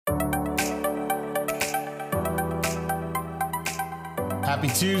Happy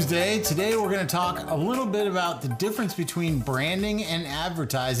Tuesday. Today we're going to talk a little bit about the difference between branding and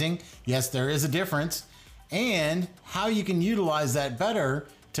advertising. Yes, there is a difference. And how you can utilize that better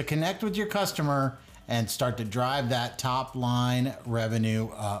to connect with your customer and start to drive that top line revenue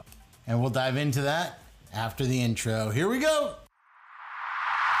up. And we'll dive into that after the intro. Here we go.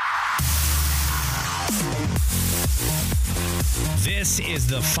 This is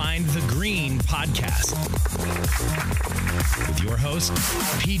the Find the Green podcast with your host,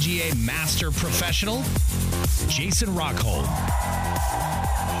 PGA Master Professional, Jason Rockhold.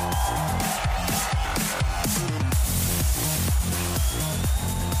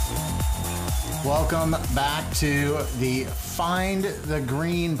 Welcome back to the Find the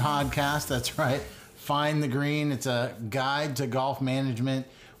Green podcast. That's right, Find the Green. It's a guide to golf management.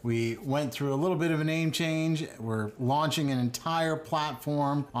 We went through a little bit of a name change. We're launching an entire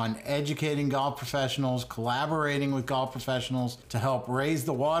platform on educating golf professionals, collaborating with golf professionals to help raise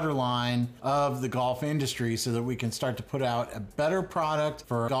the waterline of the golf industry so that we can start to put out a better product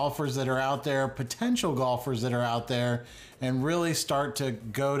for golfers that are out there, potential golfers that are out there, and really start to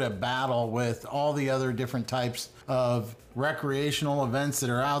go to battle with all the other different types of recreational events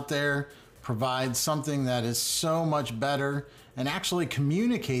that are out there, provide something that is so much better, and actually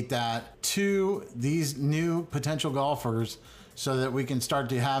communicate that to these new potential golfers so that we can start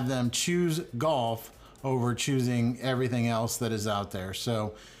to have them choose golf over choosing everything else that is out there.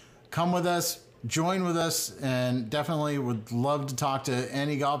 So come with us, join with us, and definitely would love to talk to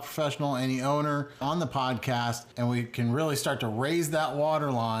any golf professional, any owner on the podcast, and we can really start to raise that water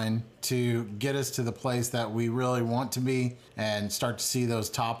line to get us to the place that we really want to be and start to see those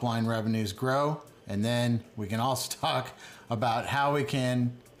top line revenues grow. And then we can also talk about how we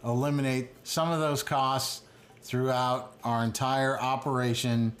can eliminate some of those costs throughout our entire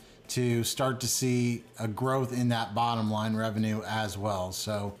operation to start to see a growth in that bottom line revenue as well.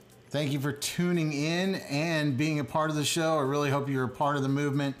 So thank you for tuning in and being a part of the show. I really hope you're a part of the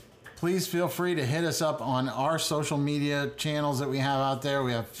movement. Please feel free to hit us up on our social media channels that we have out there.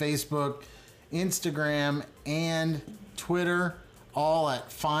 We have Facebook, Instagram, and Twitter, all at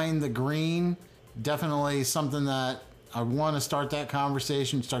Find the Green. Definitely something that I want to start that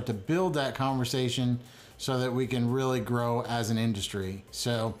conversation, start to build that conversation so that we can really grow as an industry.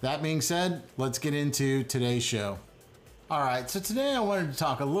 So that being said, let's get into today's show. All right, so today I wanted to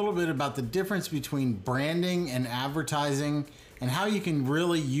talk a little bit about the difference between branding and advertising and how you can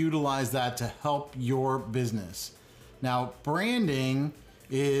really utilize that to help your business. Now, branding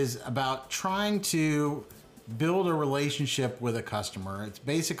is about trying to build a relationship with a customer. It's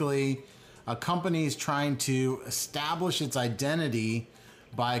basically a company is trying to establish its identity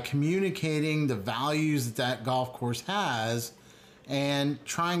by communicating the values that that golf course has and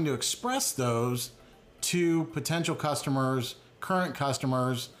trying to express those to potential customers, current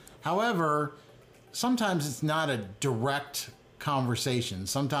customers. However, sometimes it's not a direct conversation.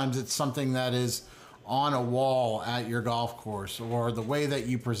 Sometimes it's something that is on a wall at your golf course or the way that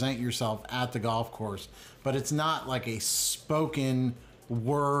you present yourself at the golf course, but it's not like a spoken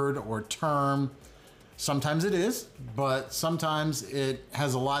word or term. Sometimes it is, but sometimes it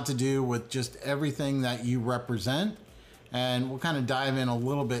has a lot to do with just everything that you represent, and we'll kind of dive in a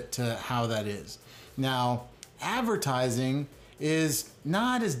little bit to how that is. Now, advertising is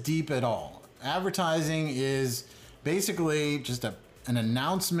not as deep at all. Advertising is basically just an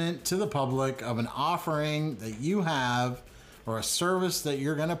announcement to the public of an offering that you have or a service that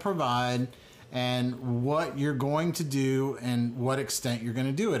you're going to provide and what you're going to do and what extent you're going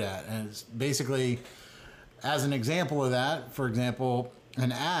to do it at. And it's basically, as an example of that, for example,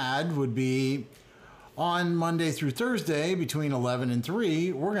 an ad would be on Monday through Thursday between 11 and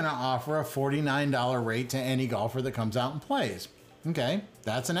 3, we're going to offer a $49 rate to any golfer that comes out and plays. Okay,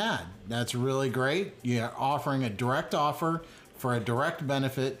 that's an ad. That's really great. You're offering a direct offer for a direct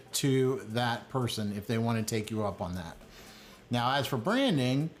benefit to that person if they want to take you up on that. Now, as for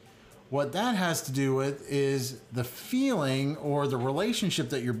branding, what that has to do with is the feeling or the relationship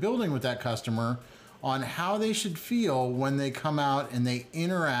that you're building with that customer on how they should feel when they come out and they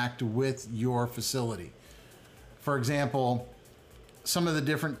interact with your facility. For example, some of the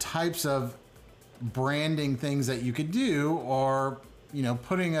different types of branding things that you could do are,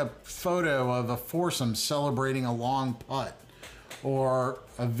 putting a photo of a foursome celebrating a long putt, or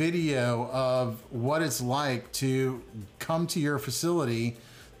a video of what it's like to come to your facility,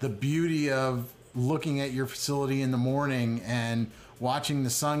 the beauty of looking at your facility in the morning and watching the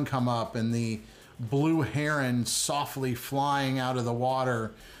sun come up and the blue heron softly flying out of the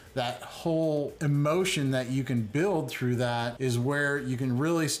water. That whole emotion that you can build through that is where you can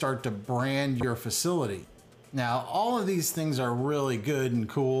really start to brand your facility. Now, all of these things are really good and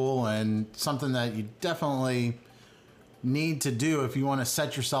cool and something that you definitely need to do if you want to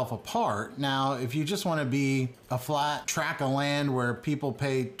set yourself apart. Now, if you just want to be a flat tract of land where people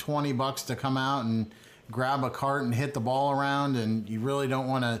pay $20 to come out and grab a cart and hit the ball around, and you really don't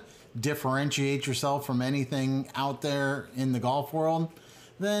want to differentiate yourself from anything out there in the golf world,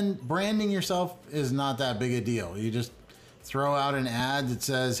 then branding yourself is not that big a deal. You just throw out an ad that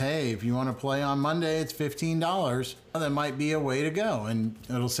says, hey, if you want to play on Monday, it's $15. That might be a way to go, and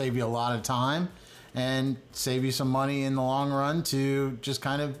it'll save you a lot of time and save you some money in the long run to just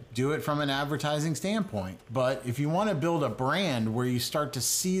kind of do it from an advertising standpoint. But if you want to build a brand where you start to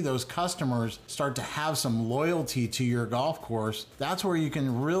see those customers start to have some loyalty to your golf course, that's where you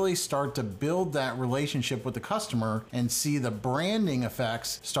can really start to build that relationship with the customer and see the branding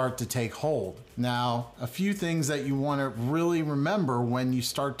effects start to take hold. Now, a few things that you want to really remember when you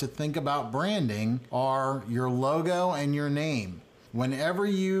start to think about branding are your logo and your name. Whenever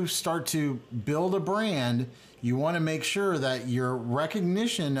you start to build a brand, you want to make sure that your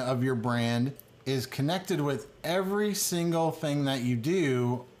recognition of your brand is connected with every single thing that you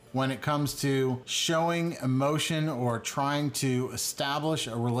do when it comes to showing emotion or trying to establish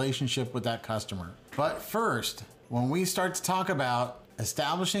a relationship with that customer. But first, when we start to talk about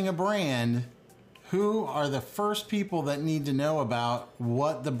establishing a brand, who are the first people that need to know about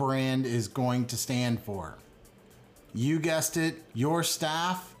what the brand is going to stand for? You guessed it, your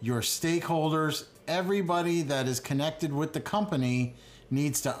staff, your stakeholders, everybody that is connected with the company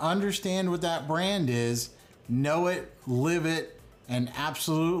needs to understand what that brand is, know it, live it, and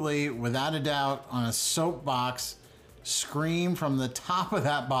absolutely, without a doubt, on a soapbox, scream from the top of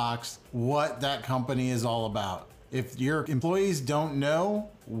that box what that company is all about. If your employees don't know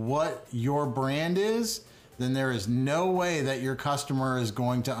what your brand is, then there is no way that your customer is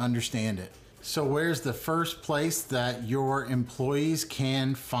going to understand it. So where's the first place that your employees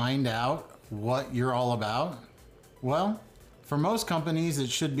can find out what you're all about? Well, for most companies,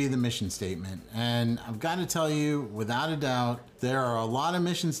 it should be the mission statement. And I've got to tell you, without a doubt, there are a lot of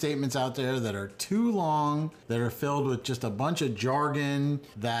mission statements out there that are too long, that are filled with just a bunch of jargon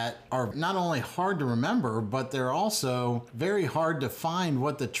that are not only hard to remember, but they're also very hard to find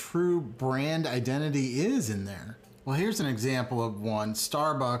what the true brand identity is in there. Well, here's an example of one.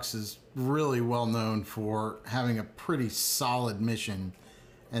 Starbucks is really well known for having a pretty solid mission,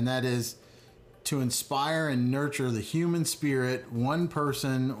 and that is to inspire and nurture the human spirit, one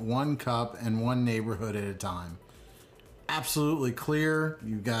person, one cup, and one neighborhood at a time. Absolutely clear.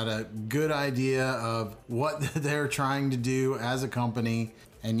 You've got a good idea of what they're trying to do as a company,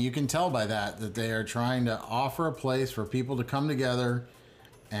 and you can tell by that they are trying to offer a place for people to come together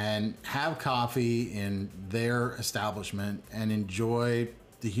and have coffee in their establishment and enjoy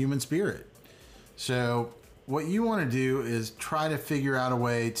the human spirit. So what you want to do is try to figure out a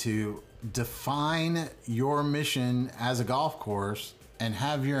way to define your mission as a golf course and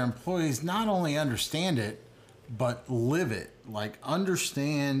have your employees not only understand it, but live it. Like,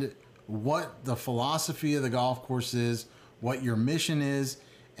 understand what the philosophy of the golf course is, what your mission is,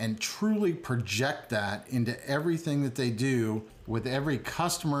 and truly project that into everything that they do with every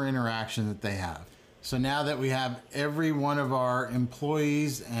customer interaction that they have. So now that we have every one of our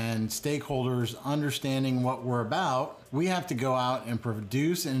employees and stakeholders understanding what we're about, we have to go out and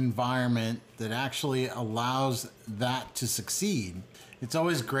produce an environment that actually allows that to succeed. It's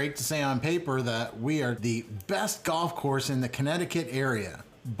always great to say on paper that we are the best golf course in the Connecticut area.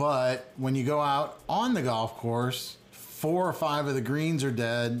 But when you go out on the golf course, 4 or 5 of the greens are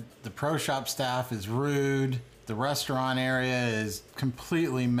dead, the pro shop staff is rude, the restaurant area is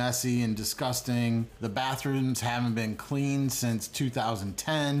completely messy and disgusting, the bathrooms haven't been cleaned since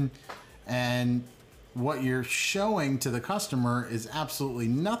 2010, and what you're showing to the customer is absolutely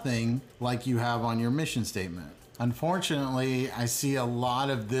nothing like you have on your mission statement. Unfortunately, I see a lot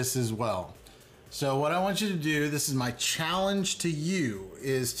of this as well. So what I want you to do, this is my challenge to you,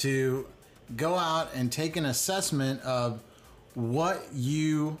 is to go out and take an assessment of what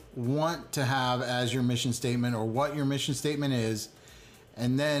you want to have as your mission statement, or what your mission statement is,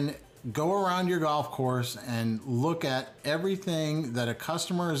 and then go around your golf course and look at everything that a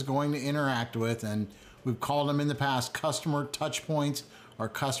customer is going to interact with, and we've called them in the past customer touch points or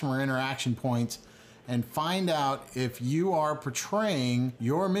customer interaction points, and find out if you are portraying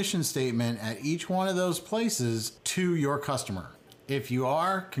your mission statement at each one of those places to your customer. If you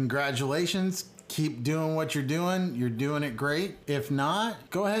are, congratulations. Keep doing what you're doing. You're doing it great. If not,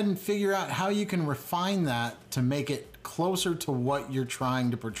 go ahead and figure out how you can refine that to make it closer to what you're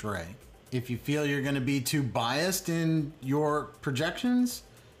trying to portray. If you feel you're going to be too biased in your projections,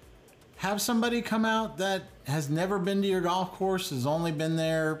 have somebody come out that has never been to your golf course, has only been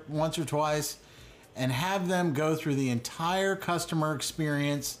there once or twice, and have them go through the entire customer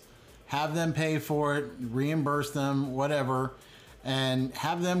experience, have them pay for it, reimburse them, whatever, and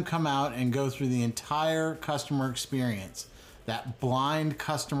have them come out and go through the entire customer experience. That blind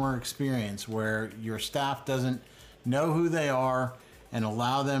customer experience where your staff doesn't know who they are, and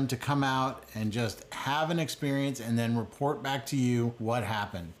allow them to come out and just have an experience and then report back to you what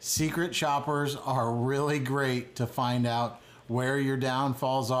happened. Secret shoppers are really great to find out where your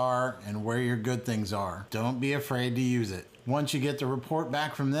downfalls are and where your good things are. Don't be afraid to use it. Once you get the report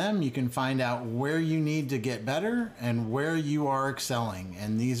back from them, you can find out where you need to get better and where you are excelling.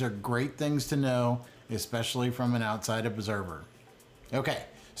 And these are great things to know, especially from an outside observer. Okay,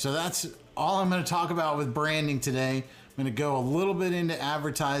 so that's all I'm going to talk about with branding today. I'm going to go a little bit into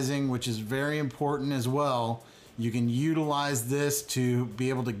advertising, which is very important as well. You can utilize this to be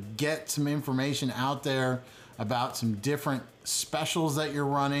able to get some information out there about some different specials that you're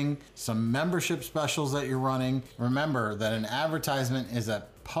running, some membership specials that you're running. Remember that an advertisement is a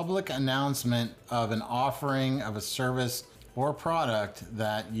public announcement of an offering of a service or product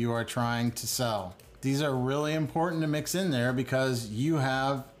that you are trying to sell. These are really important to mix in there because you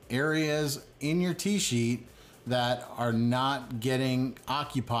have areas in your tee sheet that are not getting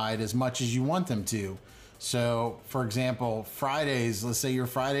occupied as much as you want them to. So for example, Fridays, let's say your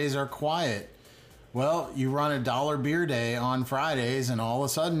Fridays are quiet. Well, you run a dollar beer day on Fridays and all of a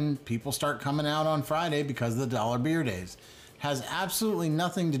sudden people start coming out on Friday because of the dollar beer days. It has absolutely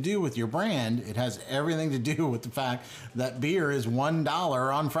nothing to do with your brand. It has everything to do with the fact that beer is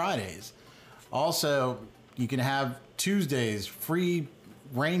 $1 on Fridays. Also, you can have Tuesdays free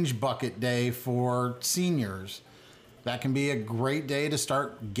range bucket day for seniors. That can be a great day to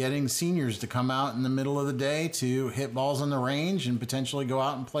start getting seniors to come out in the middle of the day to hit balls on the range and potentially go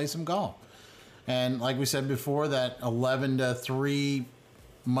out and play some golf. And like we said before, that 11 to 3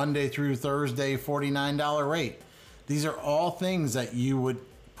 Monday through Thursday $49 rate. These are all things that you would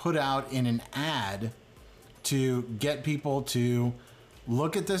put out in an ad to get people to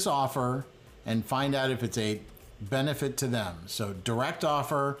look at this offer and find out if it's a benefit to them. So direct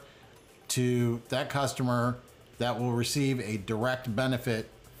offer to that customer that will receive a direct benefit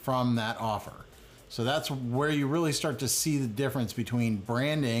from that offer. So that's where you really start to see the difference between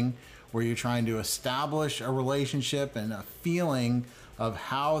branding, where you're trying to establish a relationship and a feeling of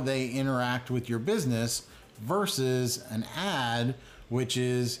how they interact with your business, versus an ad, which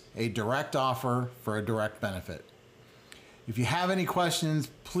is a direct offer for a direct benefit. If you have any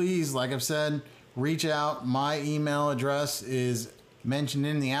questions, please, like I've said, reach out. My email address is mentioned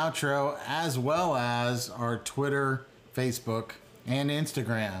in the outro, as well as our Twitter, Facebook, and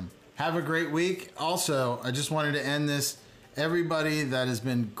Instagram. Have a great week. Also, I just wanted to end this. Everybody that has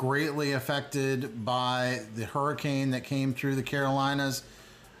been greatly affected by the hurricane that came through the Carolinas,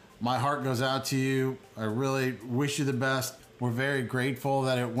 my heart goes out to you. I really wish you the best. We're very grateful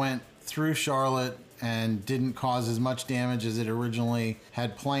that it went through Charlotte and didn't cause as much damage as it originally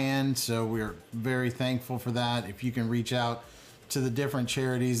had planned. So we're very thankful for that. If you can reach out to the different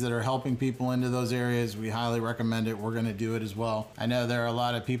charities that are helping people into those areas, we highly recommend it. We're going to do it as well. I know there are a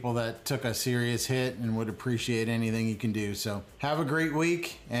lot of people that took a serious hit and would appreciate anything you can do. So have a great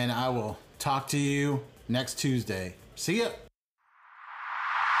week, and I will talk to you next Tuesday. See ya.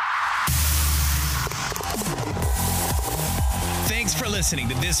 Thanks for listening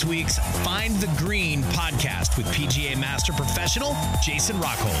to this week's Find the Green podcast with PGA Master Professional Jason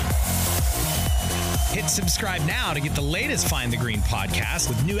Rockhold. Hit subscribe now to get the latest Find the Green podcast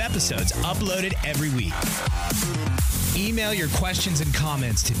with new episodes uploaded every week. Email your questions and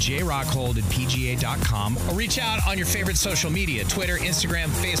comments to jrockhold@pga.com or reach out on your favorite social media, Twitter, Instagram,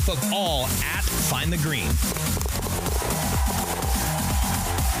 Facebook, all at Find the Green.